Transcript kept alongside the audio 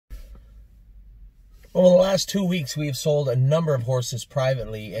Over the last 2 weeks, we have sold a number of horses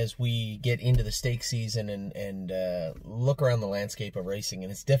privately as we get into the stake season and look around the landscape of racing.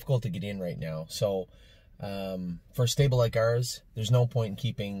 And it's difficult to get in right now. So for a stable like ours, there's no point in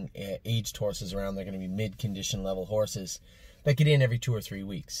keeping aged horses around. They're going to be mid-condition level horses that get in every 2 or 3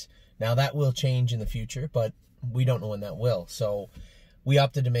 weeks. Now, that will change in the future, but we don't know when that will. So we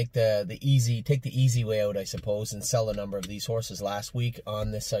opted to make take the easy way out, I suppose, and sell a number of these horses. Last week on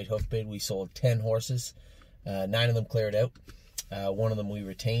this site, Hoofbid, we sold 10 horses. 9 of them cleared out. One of them we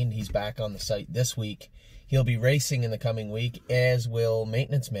retained. He's back on the site this week. He'll be racing in the coming week, as will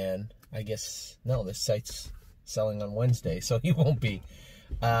Maintenance Man. I guess, no, this site's selling on Wednesday, so he won't be.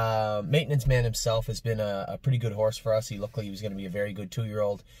 Maintenance Man himself has been a pretty good horse for us. He looked like he was going to be a very good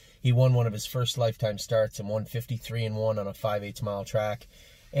 2-year-old. He won one of his first lifetime starts and won 53-1 on a 5/8 mile track.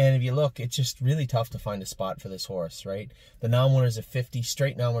 And if you look, it's just really tough to find a spot for this horse, right? The non-winners of 50,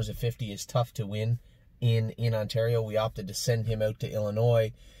 straight non-winners of 50 is tough to win in Ontario. We opted to send him out to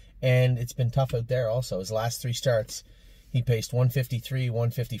Illinois, and it's been tough out there also. His last 3 starts, he paced 153,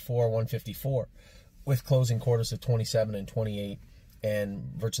 154, 154 with closing quarters of 27 and 28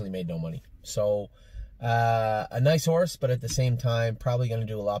 and virtually made no money. So a nice horse, but at the same time, probably going to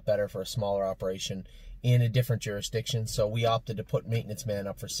do a lot better for a smaller operation in a different jurisdiction. So we opted to put Maintenance Man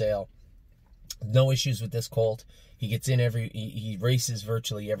up for sale. No issues with this colt. He gets in he races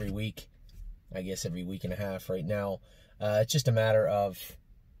virtually every week. I guess every week and a half right now. It's just a matter of,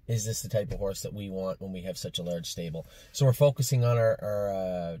 is this the type of horse that we want when we have such a large stable? So we're focusing on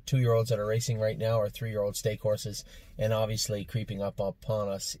our 2-year-olds that are racing right now, our 3-year-old stake horses, and obviously creeping up upon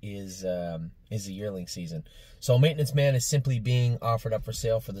us is the yearling season. So Maintenance Man is simply being offered up for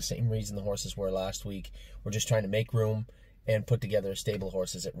sale for the same reason the horses were last week. We're just trying to make room and put together a stable of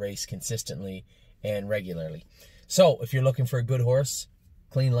horses that race consistently and regularly. So if you're looking for a good horse,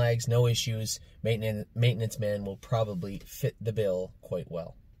 clean legs, no issues, Maintenance Man will probably fit the bill quite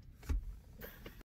well.